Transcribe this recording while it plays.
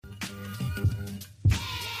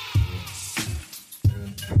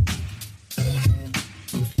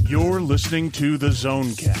You're listening to the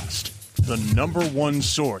Zonecast, the number one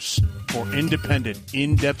source for independent,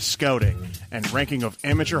 in-depth scouting and ranking of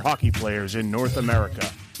amateur hockey players in North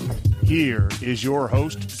America. Here is your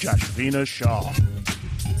host, Joshvina Shah.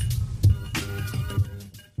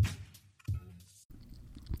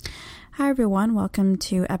 Hi everyone, welcome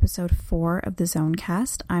to episode 4 of the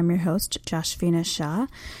Zonecast. I'm your host, Joshvina Shah.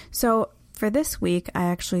 So for this week, I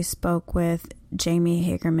actually spoke with Jamie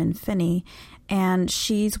Hagerman Finney, and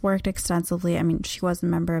she's worked extensively. She was a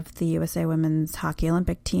member of the USA Women's Hockey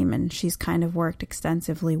Olympic team, and she's kind of worked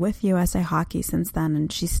extensively with USA Hockey since then, and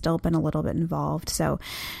she's still been a little bit involved. So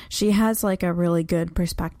she has like a really good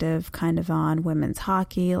perspective kind of on women's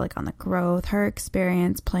hockey, like on the growth, her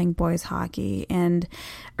experience playing boys hockey. And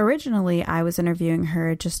originally I was interviewing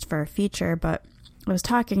her just for a feature, but I was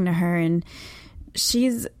talking to her, and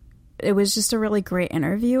it was just a really great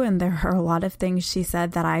interview, and there are a lot of things she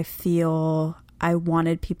said that I feel I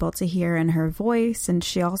wanted people to hear in her voice. And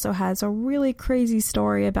she also has a really crazy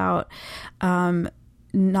story about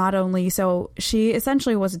she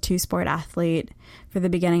essentially was a two-sport athlete for the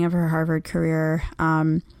beginning of her Harvard career.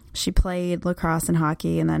 She played lacrosse and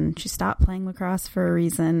hockey, and then she stopped playing lacrosse for a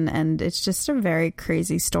reason. And it's just a very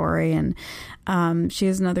crazy story. And she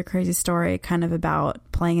has another crazy story kind of about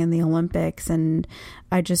playing in the Olympics. And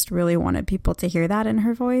I just really wanted people to hear that in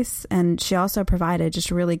her voice. And she also provided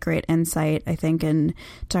just really great insight, I think,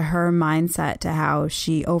 into her mindset, to how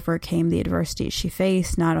she overcame the adversity she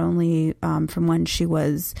faced, not only from when she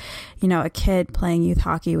was, a kid playing youth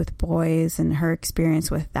hockey with boys and her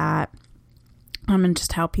experience with that. And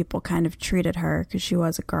just how people kind of treated her because she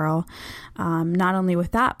was a girl. Not only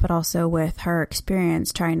with that, but also with her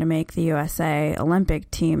experience trying to make the USA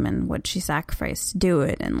Olympic team and what she sacrificed to do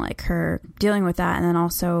it, and like her dealing with that. And then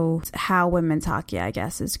also how women's hockey, I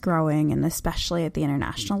guess, is growing, and especially at the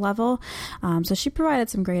international level. So she provided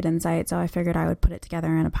some great insight. So I figured I would put it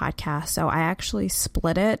together in a podcast. So I actually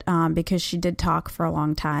split it because she did talk for a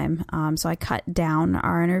long time. So I cut down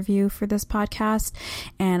our interview for this podcast,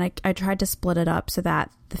 and I tried to split it up so that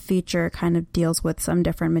the feature kind of deals with some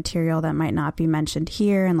different material that might not be mentioned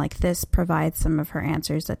here, and like this provides some of her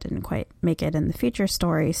answers that didn't quite make it in the feature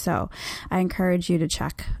story. So I encourage you to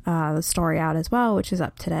check the story out as well, which is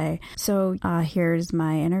up today. So here's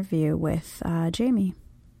my interview with Jamie.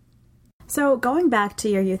 So going back to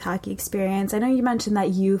your youth hockey experience, I know you mentioned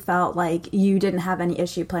that you felt like you didn't have any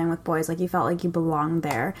issue playing with boys, like you felt like you belonged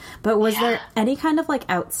there. But was there any kind of like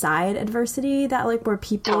outside adversity that like where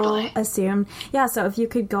people assumed? Yeah, so if you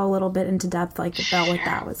could go a little bit into depth like about what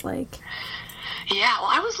that was like. Yeah, well,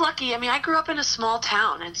 I was lucky. I grew up in a small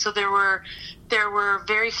town, and so there were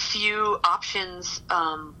very few options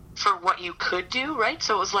for what you could do, right?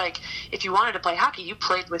 So it was like if you wanted to play hockey, you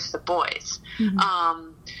played with the boys.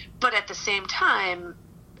 Mm-hmm. But at the same time,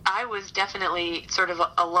 I was definitely sort of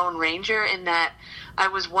a lone ranger in that I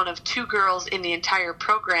was one of two girls in the entire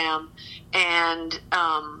program, and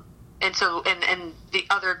so the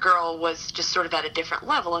other girl was just sort of at a different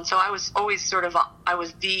level, and so I was always I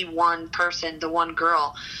was the one person, the one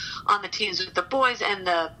girl on the teams with the boys, and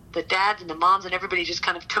the dads and the moms and everybody just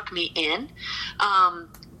kind of took me in.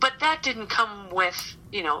 But that didn't come with,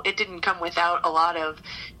 it didn't come without a lot of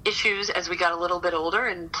issues as we got a little bit older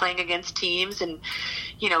and playing against teams and,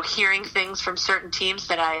 hearing things from certain teams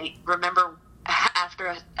that I remember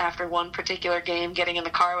after one particular game, getting in the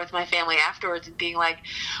car with my family afterwards and being like,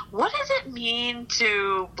 what does it mean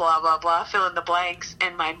to blah, blah, blah, fill in the blanks?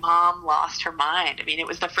 And my mom lost her mind. It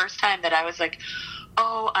was the first time that I was like,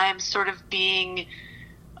 oh, I'm sort of being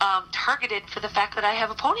targeted for the fact that I have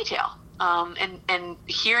a ponytail. And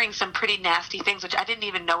hearing some pretty nasty things, which I didn't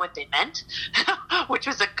even know what they meant, which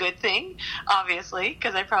was a good thing, obviously,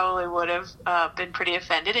 because I probably would have been pretty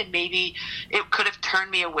offended, and maybe it could have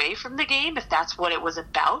turned me away from the game if that's what it was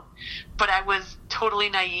about. But I was totally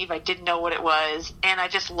naive. I didn't know what it was, and I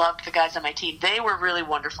just loved the guys on my team. They were really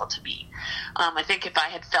wonderful to me. I think if I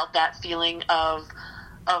had felt that feeling of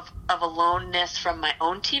aloneness from my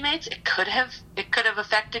own teammates, it could have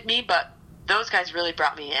affected me, but those guys really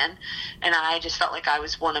brought me in, and I just felt like I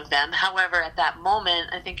was one of them. However, at that moment,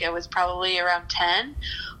 I think it was probably around 10,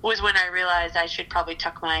 was when I realized I should probably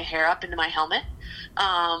tuck my hair up into my helmet.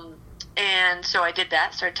 And so I did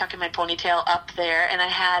that, started tucking my ponytail up there, and I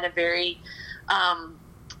had a very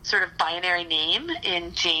sort of binary name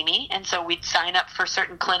in Jamie, and so we'd sign up for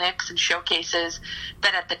certain clinics and showcases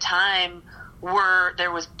that at the time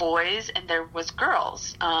there was boys and there was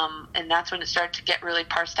girls, and that's when it started to get really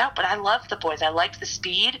parsed out. But I loved the boys. I liked the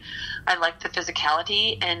speed, I liked the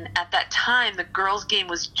physicality, and at that time the girls game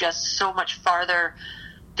was just so much farther.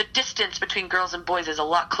 The distance between girls and boys is a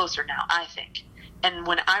lot closer now, I think, And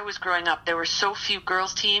when I was growing up, there were so few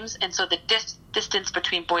girls teams, and so the distance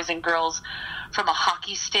between boys and girls from a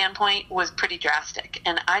hockey standpoint was pretty drastic.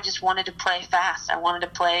 And I just wanted to play fast. I wanted to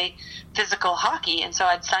play physical hockey, and so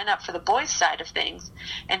I'd sign up for the boys' side of things.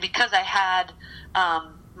 And because I had,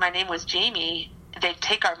 my name was Jamie, they'd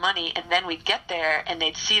take our money, and then we'd get there, and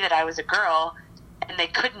they'd see that I was a girl, and they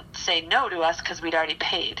couldn't say no to us because we'd already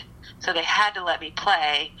paid. So they had to let me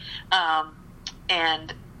play,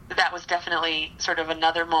 and that was definitely sort of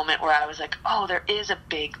another moment where I was like, oh, there is a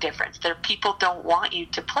big difference. People don't want you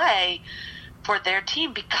to play for their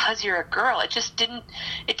team because you're a girl. It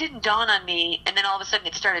didn't dawn on me, and then all of a sudden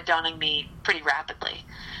it started dawning me pretty rapidly.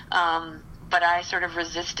 But I sort of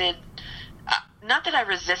resisted, not that I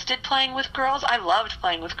resisted playing with girls. I loved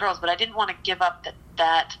playing with girls, but I didn't want to give up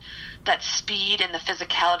that speed and the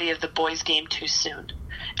physicality of the boys' game too soon.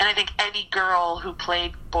 And I think any girl who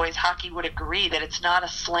played boys hockey would agree that it's not a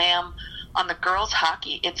slam on the girls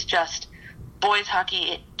hockey. It's just boys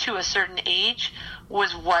hockey to a certain age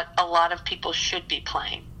was what a lot of people should be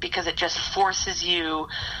playing, because it just forces you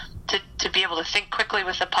to be able to think quickly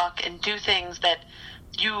with the puck and do things that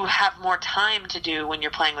you have more time to do when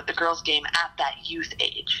you're playing with the girls game at that youth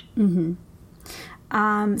age. Mm-hmm.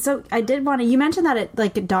 So I did want to, you mentioned that it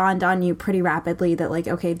like dawned on you pretty rapidly that like,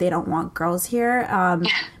 okay, they don't want girls here.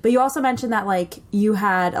 But you also mentioned that like you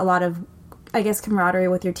had a lot of, I guess, camaraderie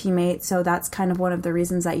with your teammates. So that's kind of one of the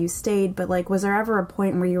reasons that you stayed. But like, was there ever a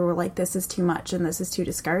point where you were like, this is too much and this is too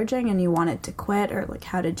discouraging and you wanted to quit, or like,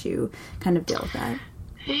 how did you kind of deal with that?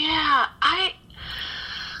 Yeah,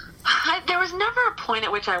 there was never a point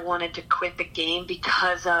at which I wanted to quit the game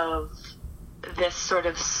because of this sort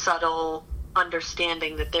of subtle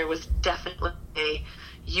understanding that there was definitely a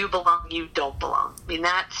you belong, you don't belong. I mean,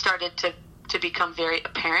 that started to become very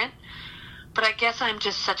apparent. But I guess I'm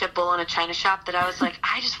just such a bull in a china shop that I was like,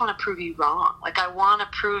 I just want to prove you wrong. Like, I want to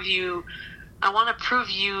prove you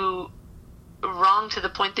wrong to the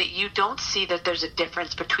point that you don't see that there's a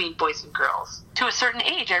difference between boys and girls. To a certain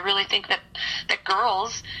age, I really think that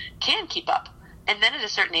girls can keep up. And then at a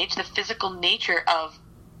certain age, the physical nature of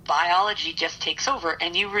biology just takes over,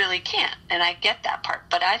 and you really can't. And I get that part.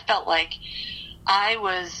 But I felt like I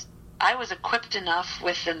was equipped enough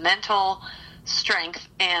with the mental strength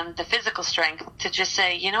and the physical strength to just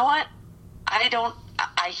say, you know what?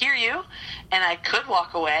 I hear you, and I could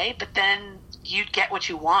walk away, but then you'd get what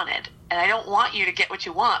you wanted. And I don't want you to get what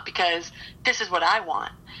you want, because this is what I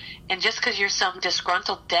want. And just because you're some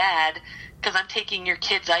disgruntled dad, because I'm taking your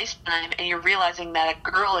kid's ice time, and you're realizing that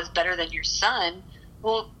a girl is better than your son,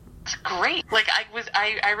 well, it's great. Like,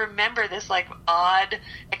 I remember this, like, odd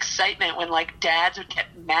excitement when, like, dads would get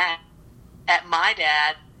mad at my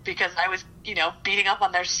dad because I was, beating up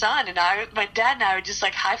on their son, and my dad and I would just,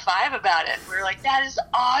 like, high-five about it. We were like, that is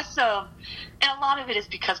awesome. And a lot of it is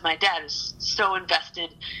because my dad is so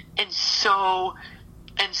invested and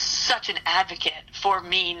such an advocate for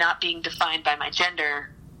me not being defined by my gender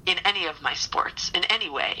in any of my sports in any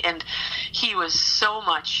way. And he was so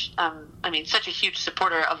much, such a huge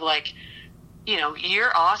supporter of, like,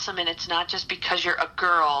 you're awesome, and it's not just because you're a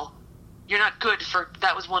girl. You're not good for,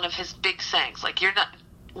 that was one of his big sayings. Like, you're not,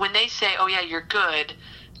 when they say, oh yeah, you're good,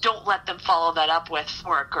 don't let them follow that up with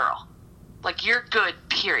for a girl. Like, you're good,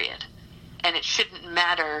 period. And it shouldn't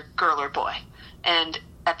matter girl or boy. And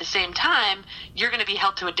at the same time, you're going to be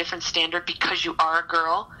held to a different standard because you are a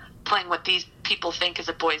girl playing what these people think is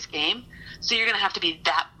a boy's game. So you're going to have to be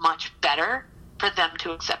that much better for them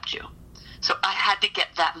to accept you. So I had to get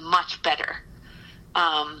that much better,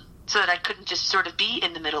 so that I couldn't just sort of be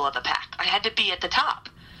in the middle of the pack. I had to be at the top.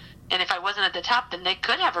 And if I wasn't at the top, then they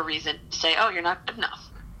could have a reason to say, oh, you're not good enough.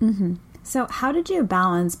 Mm-hmm. So how did you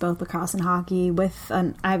balance both lacrosse and hockey with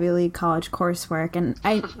an Ivy League college coursework?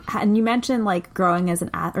 And you mentioned, like, growing as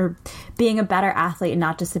or being a better athlete and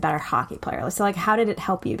not just a better hockey player. So, like, how did it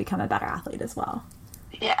help you become a better athlete as well?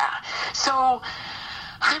 Yeah. So,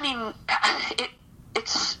 I mean,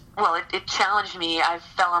 it challenged me. I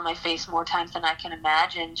fell on my face more times than I can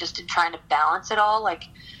imagine just in trying to balance it all. Like,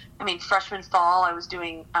 I mean, freshman fall, I was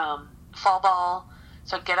doing fall ball.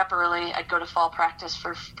 So I'd get up early, I'd go to fall practice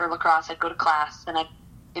for lacrosse, I'd go to class, then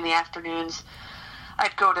in the afternoons,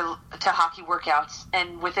 I'd go to hockey workouts,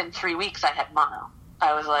 and within 3 weeks I had mono.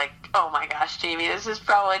 I was like, oh my gosh, Jamie, this is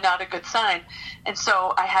probably not a good sign. And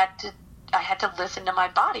so I had to listen to my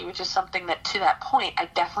body, which is something that to that point I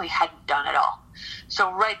definitely hadn't done at all.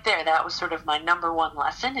 So right there, that was sort of my number one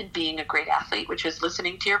lesson in being a great athlete, which is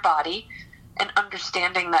listening to your body and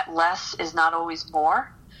understanding that less is not always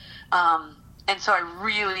more. And so I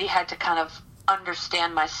really had to kind of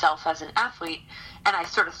understand myself as an athlete, and I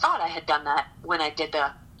sort of thought I had done that when I did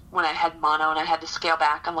the when I had mono and I had to scale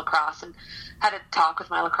back on lacrosse, and had a talk with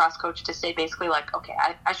my lacrosse coach to say basically like, okay,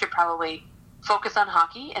 I should probably focus on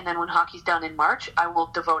hockey, and then when hockey's done in March, I will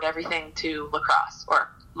devote everything to lacrosse,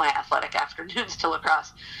 or my athletic afternoons to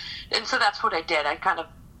lacrosse. And so that's what I did. I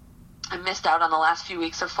missed out on the last few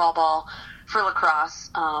weeks of fall ball for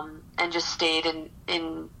lacrosse, and just stayed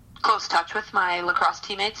in close touch with my lacrosse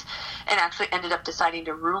teammates, and actually ended up deciding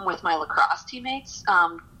to room with my lacrosse teammates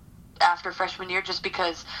after freshman year, just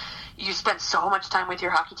because you spend so much time with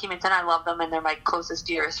your hockey teammates, and I love them and they're my closest,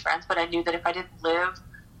 dearest friends, but I knew that if I didn't live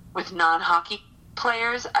with non-hockey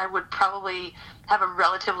players, I would probably have a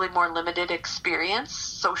relatively more limited experience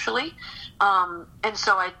socially, and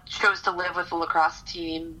so I chose to live with the lacrosse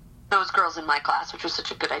team, those girls in my class, which was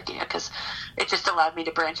such a good idea because it just allowed me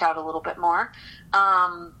to branch out a little bit more.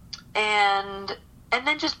 And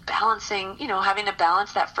then just balancing, having to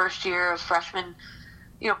balance that first year of freshman,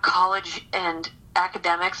 college and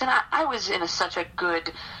academics. And I was in such a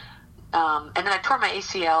good, and then I tore my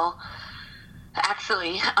ACL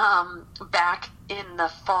actually back in the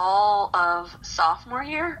fall of sophomore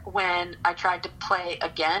year when I tried to play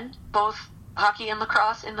again, both hockey and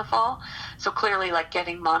lacrosse in the fall. So clearly, like,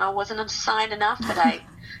 getting mono wasn't a sign enough that I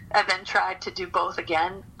then tried to do both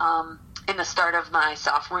again in the start of my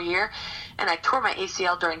sophomore year. And I tore my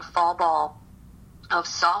ACL during fall ball of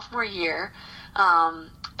sophomore year.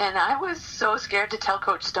 And I was so scared to tell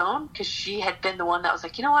Coach Stone because she had been the one that was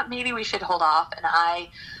like, you know what, maybe we should hold off. And I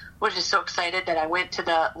was just so excited that I went to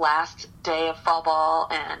the last day of fall ball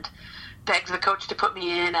and begged the coach to put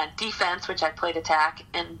me in on defense, which I played attack,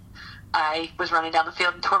 and I was running down the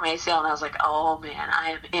field and tore my ACL, and I was like, oh man,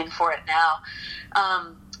 I am in for it now.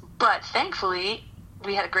 But thankfully,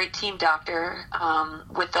 we had a great team doctor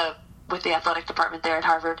with the athletic department there at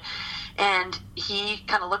Harvard, and he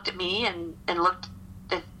kind of looked at me and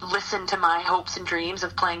listened to my hopes and dreams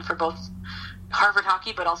of playing for both Harvard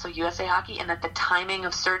hockey but also USA hockey, and that the timing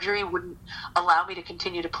of surgery wouldn't allow me to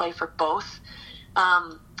continue to play for both.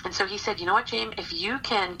 And so he said, you know what, James, if you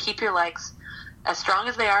can keep your legs as strong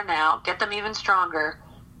as they are now, get them even stronger,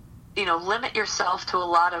 limit yourself to a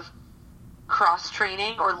lot of cross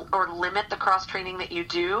training or limit the cross training that you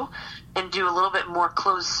do and do a little bit more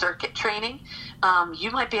closed circuit training, you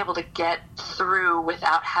might be able to get through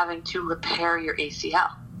without having to repair your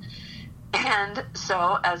ACL. And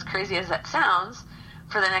so, as crazy as that sounds,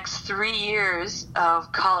 for the next 3 years of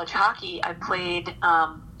college hockey, I played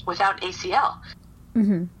without ACL.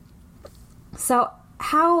 Mm-hmm. So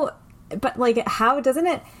how doesn't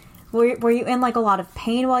it, were you in like a lot of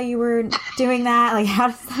pain while you were doing that? Like, how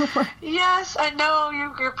does that work? Yes, I know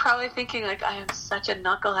you're probably thinking like, I am such a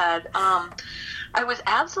knucklehead. I was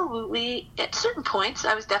absolutely, at certain points,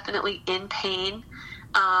 I was definitely in pain.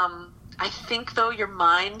 I think though your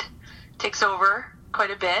mind takes over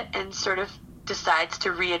quite a bit and sort of decides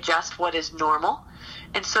to readjust what is normal.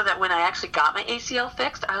 And so that when I actually got my ACL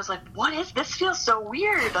fixed, I was like, what is this? Feels so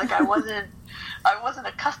weird. Like I wasn't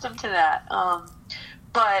accustomed to that.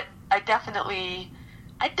 But I definitely,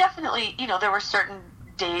 there were certain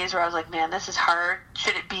days where I was like, man, this is hard.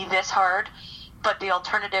 Should it be this hard? But the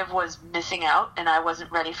alternative was missing out, and I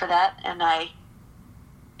wasn't ready for that. And I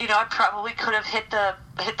probably could have hit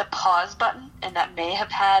the pause button, and that may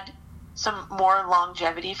have had some more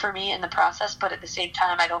longevity for me in the process. But at the same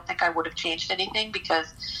time, I don't think I would have changed anything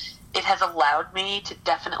because it has allowed me to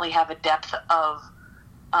definitely have a depth of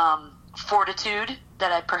fortitude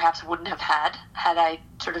that I perhaps wouldn't have had I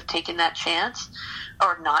sort of taken that chance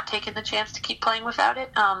or not taken the chance to keep playing without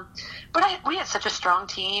it. But we had such a strong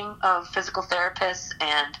team of physical therapists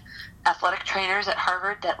and athletic trainers at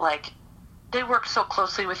Harvard that, like, they worked so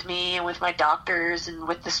closely with me and with my doctors and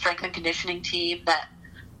with the strength and conditioning team that,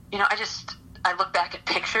 I look back at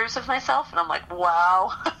pictures of myself and I'm like,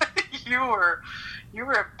 wow, you were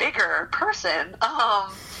a bigger person.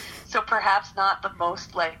 So perhaps not the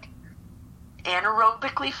most, like,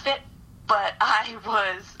 anaerobically fit, but I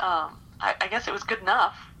was, I guess it was good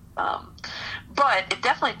enough. But it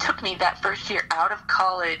definitely took me that first year out of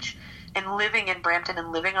college and living in Brampton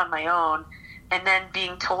and living on my own, and then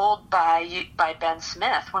being told by Ben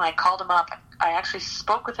Smith when I called him up. I actually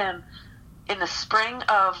spoke with him in the spring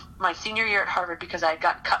of my senior year at Harvard because I had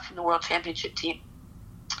gotten cut from the World Championship team,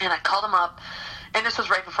 and I called him up, and this was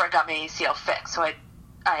right before I got my ACL fixed. So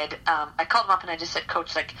I called him up and I just said,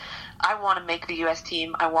 Coach, like, I want to make the U.S.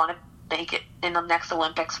 team. I want to make it in the next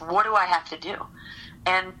Olympics. What do I have to do?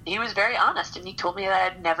 And he was very honest, and he told me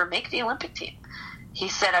that I'd never make the Olympic team. He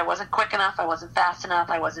said I wasn't quick enough, I wasn't fast enough,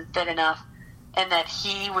 I wasn't fit enough, and that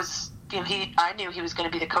he was, I knew he was going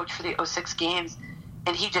to be the coach for the 06 games,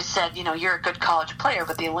 And he just said, you're a good college player,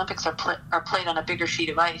 but the Olympics are played on a bigger sheet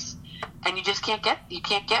of ice, and you just can't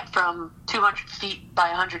get from 200 feet by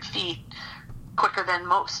 100 feet quicker than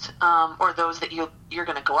most, or those that you're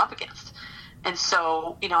going to go up against. And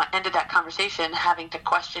so, I ended that conversation having to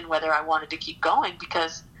question whether I wanted to keep going,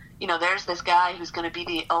 because there's this guy who's going to be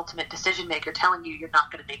the ultimate decision maker telling you you're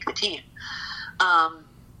not going to make the team.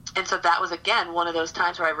 And so that was, again, one of those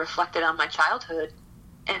times where I reflected on my childhood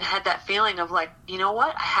and had that feeling of like, you know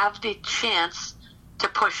what, I have the chance to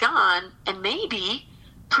push on and maybe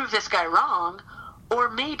prove this guy wrong, or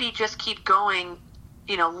maybe just keep going,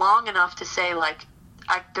 long enough to say like,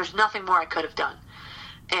 there's nothing more I could have done.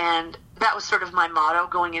 And that was sort of my motto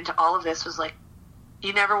going into all of this, was like,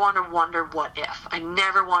 you never want to wonder what if. I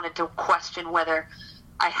never wanted to question whether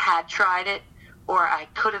I had tried it or I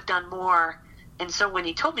could have done more. And so when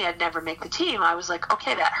he told me I'd never make the team, I was like,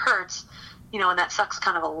 okay, that hurts, and that sucks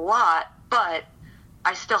kind of a lot, but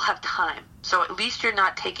I still have time. So at least you're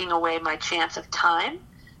not taking away my chance of time.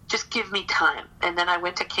 Just give me time. And then I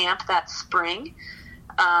went to camp that spring,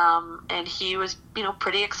 and he was,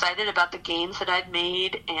 pretty excited about the gains that I'd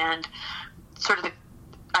made, and sort of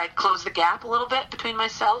I'd closed the gap a little bit between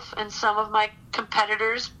myself and some of my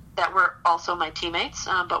competitors that were also my teammates,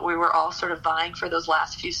 but we were all sort of vying for those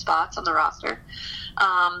last few spots on the roster.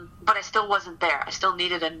 But I still wasn't there. I still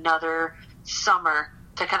needed another summer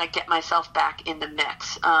to kind of get myself back in the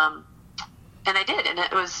mix. And I did. And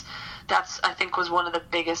that's, I think, was one of the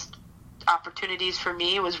biggest opportunities for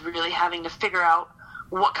me, was really having to figure out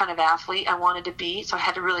what kind of athlete I wanted to be. So I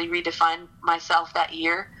had to really redefine myself that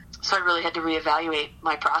year. So I really had to reevaluate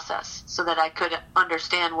my process so that I could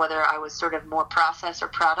understand whether I was sort of more process or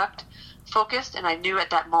product focused. And I knew at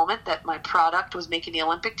that moment that my product was making the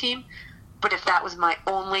Olympic team. But if that was my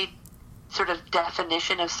only sort of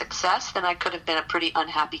definition of success, then I could have been a pretty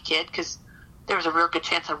unhappy kid, because there was a real good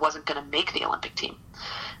chance I wasn't going to make the Olympic team.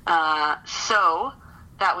 So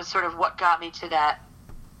that was sort of what got me to that.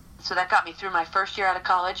 So that got me through my first year out of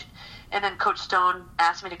college. And then Coach Stone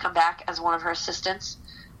asked me to come back as one of her assistants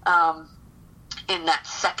in that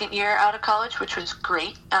second year out of college, which was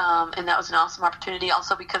great. And that was an awesome opportunity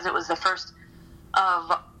also because it was the first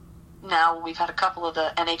of, now we've had a couple of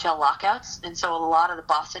the NHL lockouts. And so a lot of the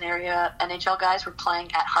Boston area NHL guys were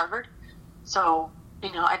playing at Harvard. So,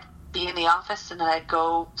 I'd be in the office and then I'd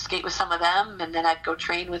go skate with some of them, and then I'd go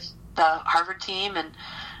train with the Harvard team. And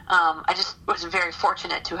I just was very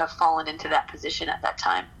fortunate to have fallen into that position at that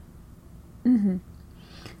time. Mm-hmm.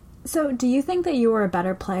 So do you think that you were a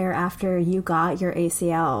better player after you got your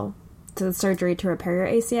ACL, to the surgery to repair your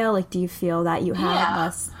ACL? Like, do you feel that you had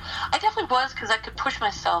less? I definitely was, because I could push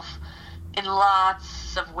myself in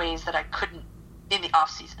lots of ways that I couldn't in the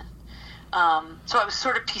off season. So I was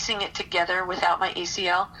sort of piecing it together without my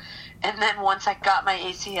ACL. And then once I got my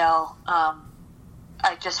ACL, I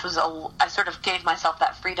sort of gave myself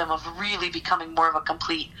that freedom of really becoming more of a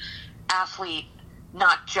complete athlete,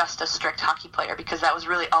 not just a strict hockey player, because that was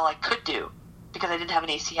really all I could do because I didn't have an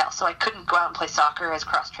ACL. So I couldn't go out and play soccer as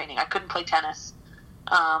cross training. I couldn't play tennis.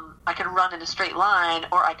 I could run in a straight line,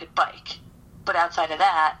 or I could bike. But outside of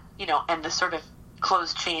that, and the sort of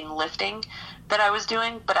closed chain lifting that I was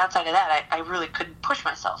doing, but outside of that, I really couldn't push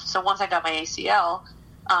myself. So once I got my ACL,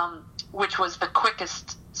 which was the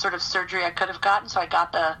quickest sort of surgery I could have gotten, so I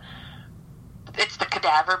got it's the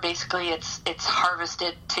cadaver, basically. It's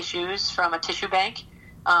harvested tissues from a tissue bank.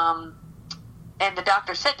 And the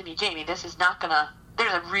doctor said to me, Jamie, this is not going to,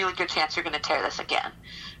 there's a really good chance you're going to tear this again.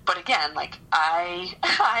 But again, like I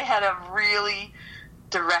had a really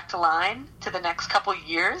direct line to the next couple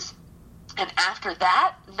years. And after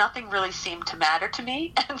that, nothing really seemed to matter to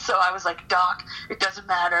me. And so I was like, Doc, it doesn't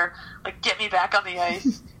matter. Like, get me back on the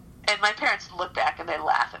ice. And my parents look back and they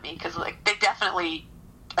laugh at me because, like, they definitely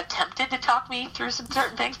attempted to talk me through some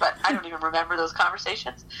certain things, but I don't even remember those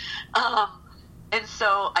conversations. And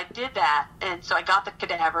so I did that, and so I got the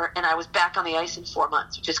cadaver, and I was back on the ice in 4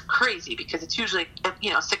 months, which is crazy because it's usually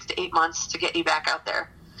 6 to 8 months to get you back out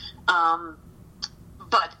there.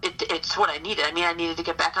 But it's what I needed. I mean, I needed to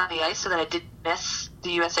get back on the ice so that I didn't miss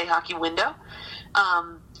the USA Hockey window.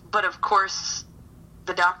 But of course,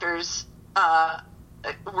 the doctors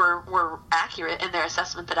were accurate in their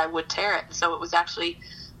assessment that I would tear it. So it was actually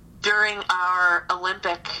during our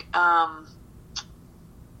Olympic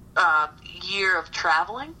year of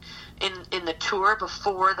traveling in the tour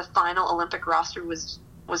before the final Olympic roster was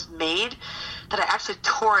made that I actually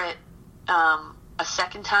tore it a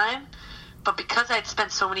second time. But because I'd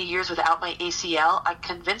spent so many years without my ACL, I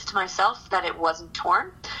convinced myself that it wasn't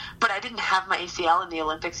torn. But I didn't have my ACL in the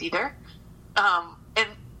Olympics either.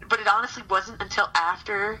 But it honestly wasn't until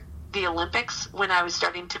after the Olympics when I was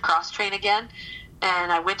starting to cross train again.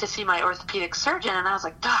 And I went to see my orthopedic surgeon, and I was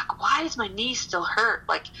like, Doc, why is my knee still hurt?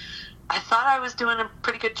 Like, I thought I was doing a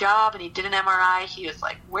pretty good job, and he did an MRI. He was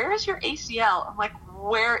like, where is your ACL? I'm like,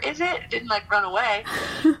 where is it? It didn't, like, run away.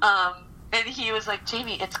 And he was like,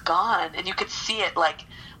 Jamie, it's gone. And you could see it, like,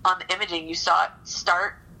 on the imaging. You saw it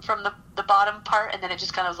start from the bottom part, and then it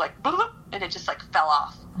just kind of was like, boop, and it just, like, fell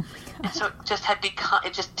off. Oh my God. And so it just had become,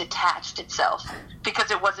 it just detached itself because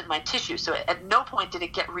it wasn't my tissue. So at no point did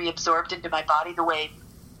it get reabsorbed into my body the way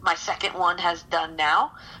my second one has done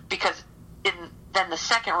now, because then the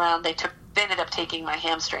second round they ended up taking my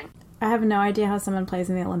hamstring. I have no idea how someone plays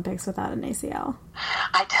in the Olympics without an ACL.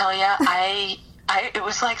 I tell you, it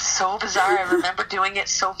was like so bizarre. I remember doing it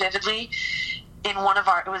so vividly in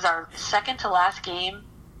it was our second to last game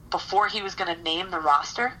before he was going to name the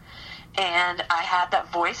roster. And I had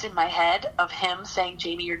that voice in my head of him saying,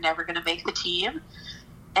 Jamie, you're never going to make the team.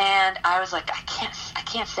 And I was like, I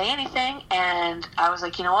can't say anything. And I was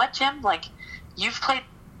like, you know what, Jim? Like, you played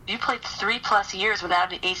 3+ years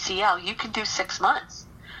without an ACL. You can do 6 months.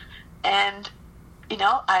 And, you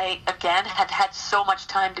know, I, again, had so much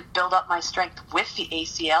time to build up my strength with the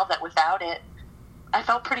ACL that without it, I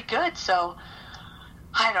felt pretty good. So,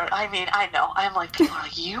 I know. I'm like, people are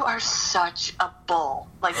like, you are such a bull.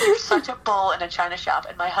 Like, you're such a bull in a china shop.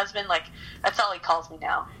 And my husband, like, that's all he calls me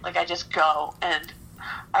now. Like, I just go, and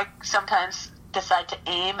I sometimes decide to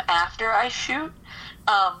aim after I shoot.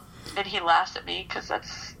 And he laughs at me because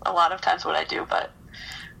that's a lot of times what I do. But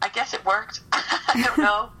I guess it worked. I don't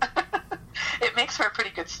know. It makes for a pretty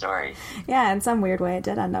good story. Yeah, in some weird way it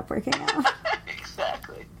did end up working out.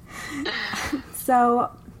 Exactly. So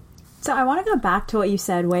I want to go back to what you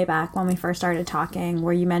said way back when we first started talking,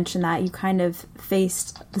 where you mentioned that you kind of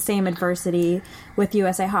faced the same adversity with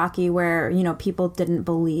USA Hockey where, you know, people didn't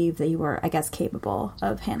believe that you were, I guess, capable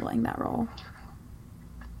of handling that role.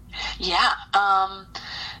 Yeah.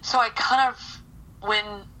 So I kind of,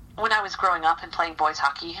 when I was growing up and playing boys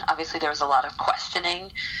hockey, obviously there was a lot of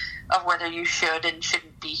questioning of whether you should and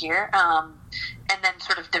shouldn't be here. And then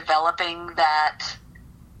sort of developing that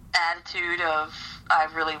attitude of, I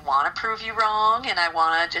really want to prove you wrong, and I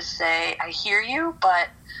want to just say, I hear you, but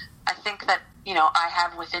I think that, you know, I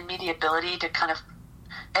have within me the ability to kind of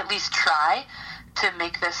at least try to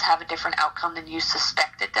make this have a different outcome than you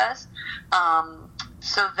suspect it does.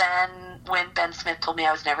 So then when Ben Smith told me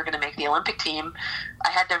I was never going to make the Olympic team, I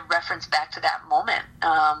had to reference back to that moment,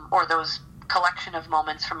 or those collection of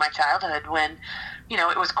moments from my childhood when, you know,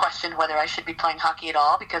 it was questioned whether I should be playing hockey at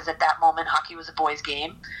all, because at that moment hockey was a boys'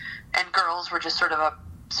 game and girls were just sort of a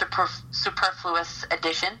superfluous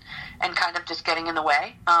addition and kind of just getting in the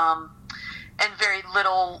way, and very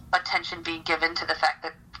little attention being given to the fact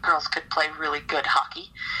that girls could play really good hockey.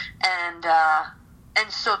 And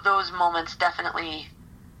so those moments definitely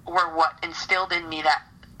were what instilled in me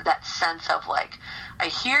that sense of, like, I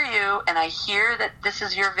hear you and I hear that this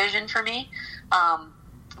is your vision for me,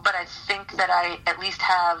 but I think that I at least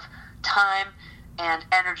have time and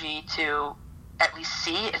energy to at least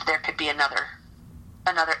see if there could be another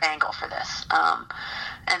angle for this.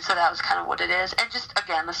 And so that was kind of what it is. And just,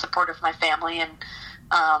 again, the support of my family and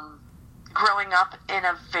growing up in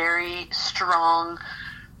a very strong,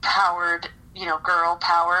 powered, you know, girl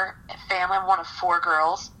power family. I'm one of 4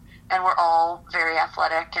 girls, and we're all very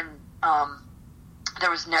athletic, and there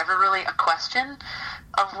was never really a question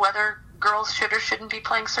of whether girls should or shouldn't be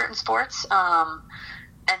playing certain sports.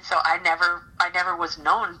 And so I never was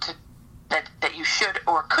known to that you should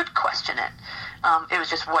or could question it. It was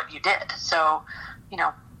just what you did. So, you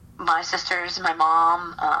know, my sisters, my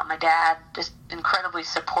mom, my dad, just incredibly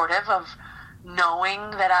supportive of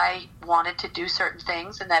knowing that I wanted to do certain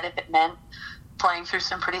things, and that if it meant playing through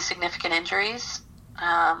some pretty significant injuries,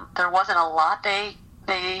 there wasn't a lot they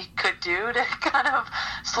could do to kind of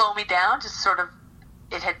slow me down. Just sort of,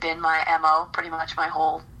 it had been my MO pretty much my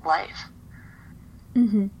whole life.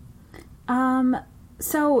 Mm-hmm.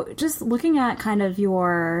 So just looking at kind of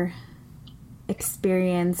your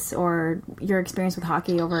experience with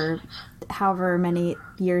hockey over however many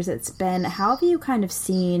years it's been, how have you kind of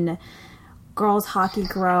seen girls hockey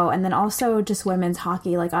grow, and then also just women's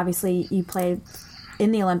hockey? Like, obviously you played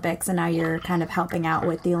in the Olympics and now you're kind of helping out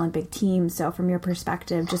with the Olympic team. So from your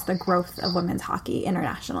perspective, just the growth of women's hockey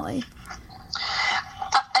internationally.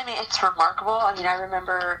 I mean, it's remarkable. I mean, I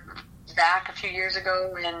remember back a few years ago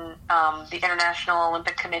when the International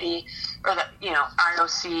Olympic Committee, or the, you know,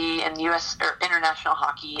 IOC and US or International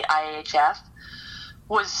Hockey, IHF,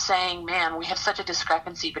 was saying, man, we have such a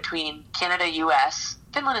discrepancy between Canada, US,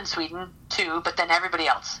 Finland and Sweden too, but then everybody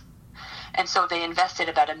else. And so they invested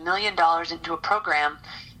about $1 million into a program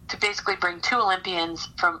to basically bring 2 Olympians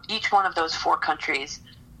from each one of those 4 countries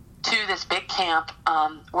to this big camp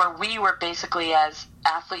where we were basically as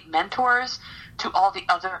athlete mentors to all the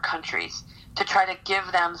other countries to try to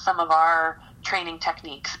give them some of our training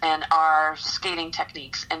techniques and our skating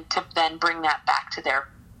techniques, and to then bring that back to their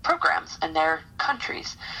programs and their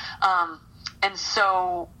countries. And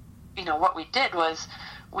so, what we did was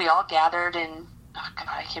we all gathered in,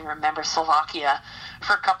 I can't remember, Slovakia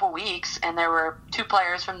for a couple weeks, and there were 2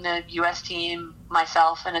 players from the U.S. team,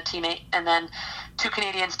 myself and a teammate, and then 2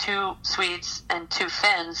 Canadians, 2 Swedes, and 2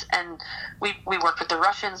 Finns, and we worked with the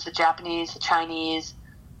Russians, the Japanese, the Chinese,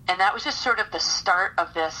 and that was just sort of the start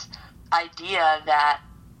of this idea that,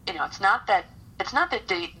 it's not that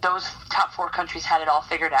those top 4 countries had it all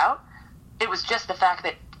figured out. It was just the fact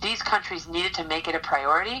that these countries needed to make it a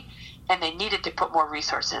priority, and they needed to put more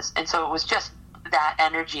resources. And so it was just that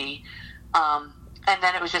energy. And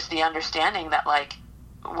then it was just the understanding that, like,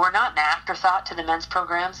 we're not an afterthought to the men's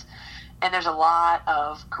programs. And there's a lot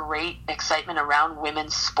of great excitement around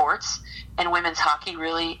women's sports, and women's hockey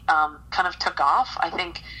really kind of took off, I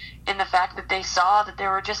think, in the fact that they saw that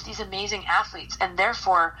there were just these amazing athletes, and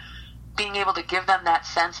therefore being able to give them that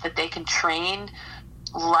sense that they can train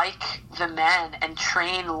like the men and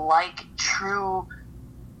train like true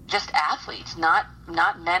just athletes, not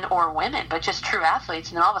men or women, but just true athletes.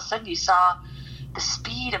 And then all of a sudden you saw the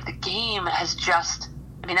speed of the game has just,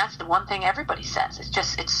 that's the one thing everybody says.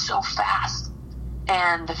 It's so fast,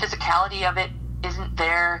 and the physicality of it isn't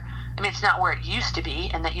there. It's not where it used to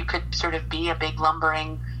be, and that you could sort of be a big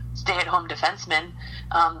lumbering stay-at-home defenseman,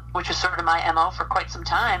 which was sort of my MO for quite some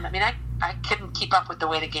time. I couldn't keep up with the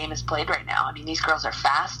way the game is played right now. These girls are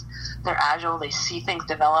fast, they're agile, they see things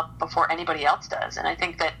develop before anybody else does. And I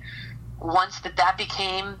think that once that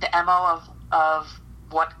became the MO of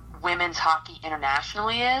what women's hockey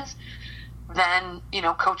internationally is, then,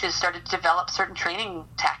 coaches started to develop certain training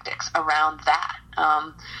tactics around that.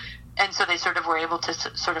 And so they sort of were able to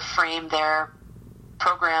sort of frame their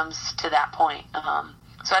programs to that point.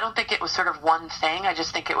 So I don't think it was sort of one thing. I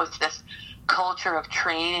just think it was this culture of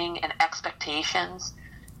training and expectations,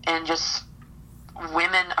 and just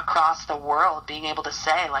women across the world being able to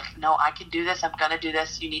say, like, no, I can do this, I'm going to do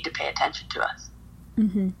this, you need to pay attention to us.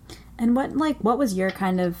 Mm-hmm. And what was your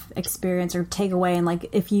kind of experience or takeaway, and like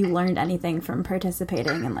if you learned anything from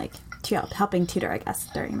participating and like helping tutor, I guess,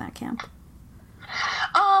 during that camp?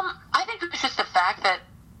 I think it was just the fact that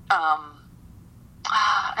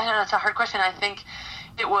I don't know, it's a hard question. I think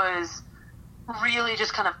it was really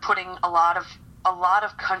just kind of putting a lot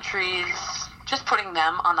of countries, just putting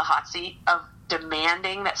them on the hot seat of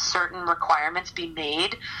demanding that certain requirements be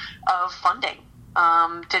made of funding.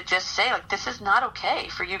 To just say, like, this is not okay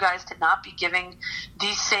for you guys to not be giving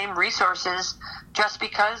these same resources just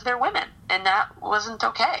because they're women, and that wasn't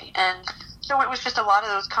okay. And so it was just a lot of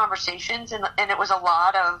those conversations, and it was a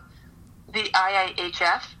lot of the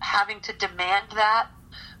IIHF having to demand that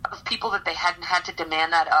of people that they hadn't had to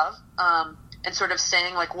demand that of, and sort of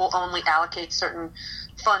saying, like, we'll only allocate certain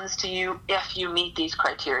funds to you if you meet these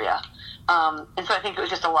criteria. And so I think it was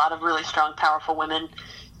just a lot of really strong, powerful women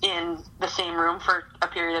in the same room for a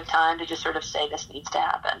period of time to just sort of say this needs to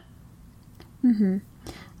happen. Mm-hmm.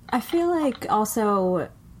 I feel like also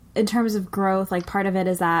in terms of growth, like part of it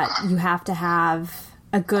is that you have to have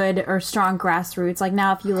a good or strong grassroots. Like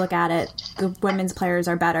now, if you look at it, the women's players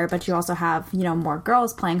are better, but you also have, more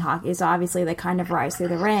girls playing hockey. So obviously they kind of rise through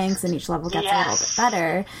the ranks and each level gets a little bit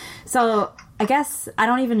better. So I guess I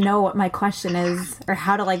don't even know what my question is or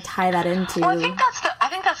how to like tie that into. Well, I think that's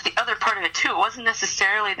the other part of it too. It wasn't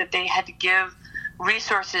necessarily that they had to give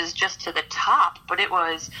resources just to the top, but it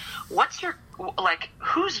was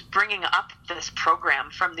who's bringing up this program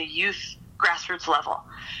from the youth grassroots level.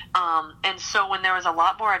 And so when there was a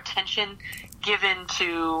lot more attention given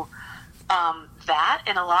to that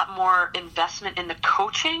and a lot more investment in the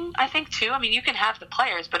coaching, I think too. You can have the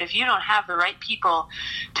players, but if you don't have the right people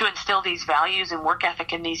to instill these values and work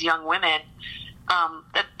ethic in these young women,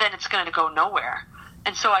 then it's going to go nowhere.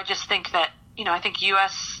 And so I just think that, I think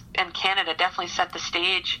U.S. and Canada definitely set the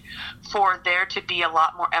stage for there to be a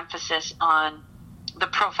lot more emphasis on the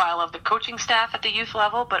profile of the coaching staff at the youth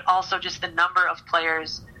level, but also just the number of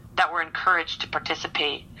players that were encouraged to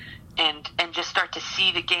participate and just start to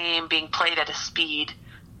see the game being played at a speed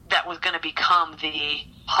that was going to become the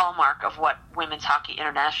hallmark of what women's hockey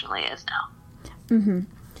internationally is now. Mm-hmm.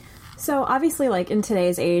 So obviously, like in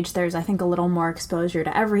today's age, there's, I think, a little more exposure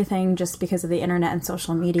to everything just because of the internet and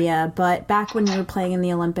social media. But back when you were playing in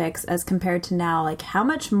the Olympics as compared to now, like how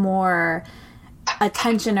much more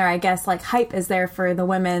attention or I guess like hype is there for the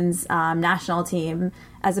women's national team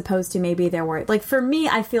as opposed to maybe there were, like, for me,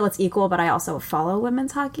 I feel it's equal, but I also follow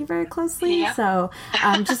women's hockey very closely. Yeah. So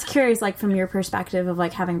I'm just curious, like, from your perspective of,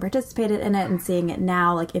 like, having participated in it and seeing it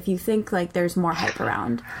now, like, if you think, like, there's more hype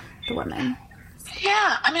around the women.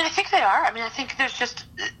 Yeah, I mean, I think they are. I mean, I think there's just,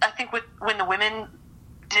 I think when the women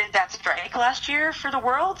did that strike last year for the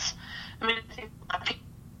Worlds, I mean, I think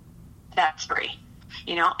that's free,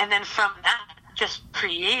 you know, and then from that just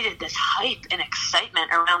created this hype and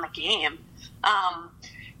excitement around the game.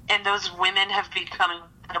 And those women have become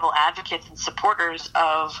incredible advocates and supporters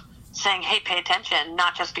of saying, hey, pay attention,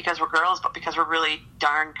 not just because we're girls, but because we're really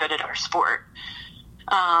darn good at our sport.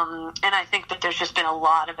 And I think that there's just been a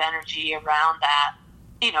lot of energy around that,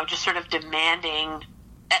 you know, just sort of demanding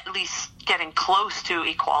at least getting close to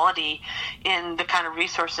equality in the kind of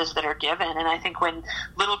resources that are given. And I think when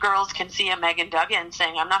little girls can see a Megan Duggan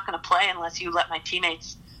saying, I'm not going to play unless you let my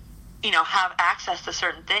teammates, you know, have access to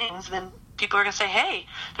certain things, then people are going to say, hey,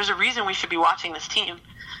 there's a reason we should be watching this team.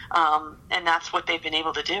 And that's what they've been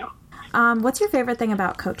able to do. What's your favorite thing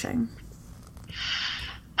about coaching?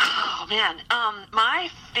 Oh, man. My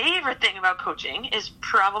favorite thing about coaching is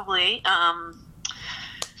probably,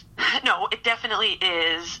 no, it definitely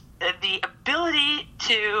is the ability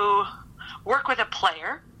to work with a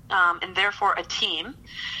player, and therefore a team,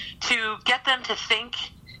 to get them to think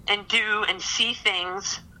and do and see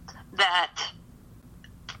things that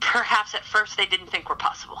perhaps at first they didn't think were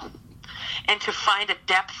possible. And to find a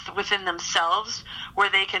depth within themselves where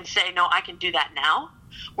they can say, no, I can do that now.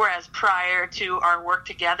 Whereas prior to our work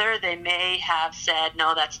together, they may have said,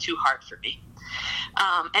 no, that's too hard for me.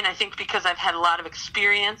 And I think because I've had a lot of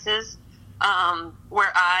experiences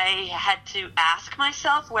where I had to ask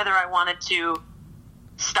myself whether I wanted to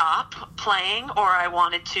stop playing or I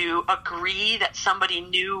wanted to agree that somebody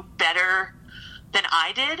knew better than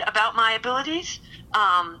I did about my abilities,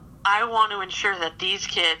 I want to ensure that these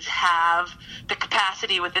kids have the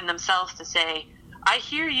capacity within themselves to say, I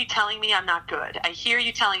hear you telling me I'm not good. I hear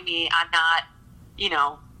you telling me I'm not, you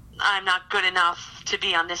know, I'm not good enough to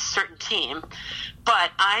be on this certain team,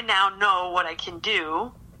 but I now know what I can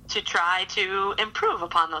do to try to improve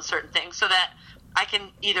upon those certain things so that I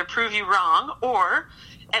can either prove you wrong or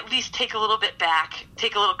at least take a little bit back,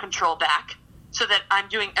 take a little control back so that I'm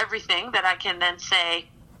doing everything that I can then say,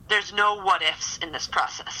 there's no what ifs in this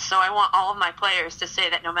process. So I want all of my players to say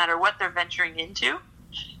that no matter what they're venturing into,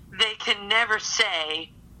 they can never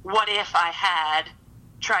say, what if I had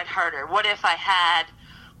tried harder? What if I had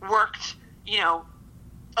worked, you know,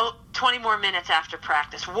 20 more minutes after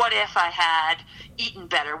practice? What if I had eaten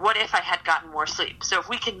better? What if I had gotten more sleep? So if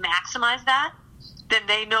we can maximize that, then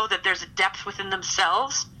they know that there's a depth within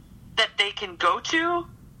themselves that they can go to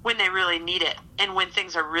when they really need it and when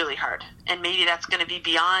things are really hard. And maybe that's going to be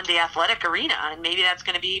beyond the athletic arena. And maybe that's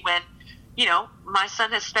going to be when, you know, my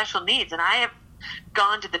son has special needs and I have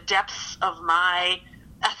gone to the depths of my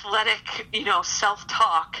athletic, you know,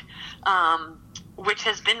 self-talk, which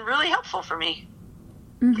has been really helpful for me.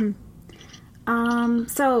 Mm-hmm.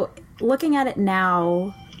 So looking at it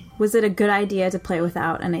now, was it a good idea to play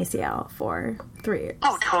without an ACL for 3 years?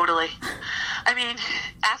 Oh, totally. I mean,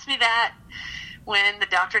 ask me that when the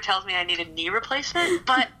doctor tells me I need a knee replacement,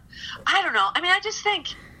 but I don't know. I mean,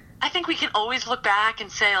 I think we can always look back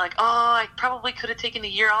and say like, oh, I probably could have taken a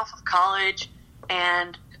year off of college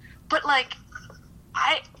but like,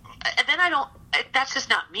 that's just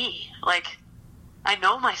not me. Like, I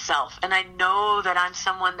know myself and I know that I'm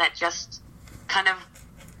someone that just kind of,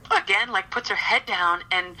 again, like puts her head down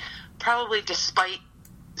and probably despite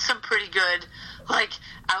some pretty good, like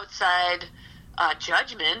outside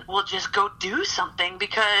judgment will just go do something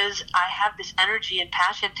because I have this energy and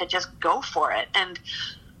passion to just go for it. And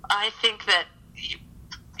I think that,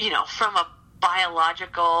 you know, from a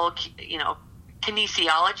biological, you know,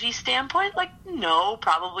 kinesiology standpoint, like, no,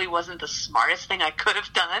 probably wasn't the smartest thing I could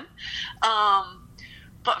have done.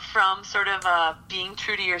 But from sort of being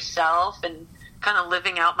true to yourself and kind of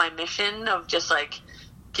living out my mission of just like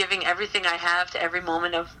giving everything I have to every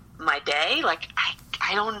moment of my day, like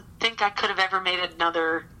I don't think I could have ever made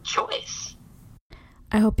another choice.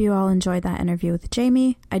 I hope you all enjoyed that interview with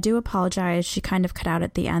Jamie. I do apologize. She kind of cut out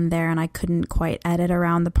at the end there and I couldn't quite edit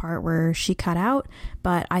around the part where she cut out,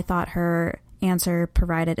 but I thought her answer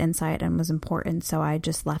provided insight and was important, so I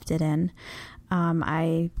just left it in.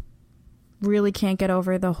 I really can't get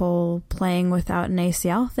over the whole playing without an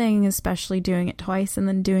ACL thing, especially doing it twice and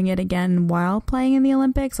then doing it again while playing in the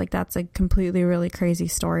Olympics. Like, that's a completely really crazy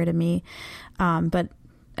story to me. But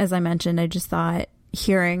as I mentioned, I just thought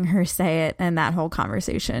hearing her say it and that whole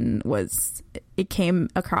conversation it came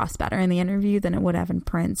across better in the interview than it would have in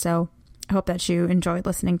print. So hope that you enjoyed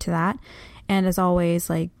listening to that. And as always,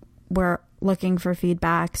 like, we're looking for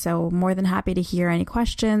feedback, so more than happy to hear any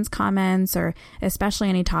questions, comments, or especially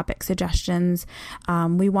any topic suggestions.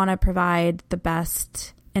 We want to provide the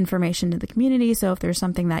best information to the community, so if there's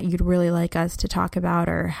something that you'd really like us to talk about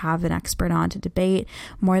or have an expert on to debate,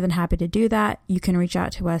 more than happy to do that. You can reach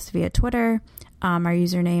out to us via Twitter. Our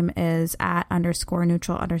username is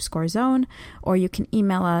 @_neutral_zone, or you can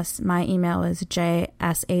email us. My email is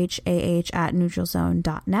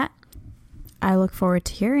jshah@neutralzone.net. I look forward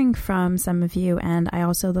to hearing from some of you, and I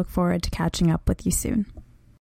also look forward to catching up with you soon.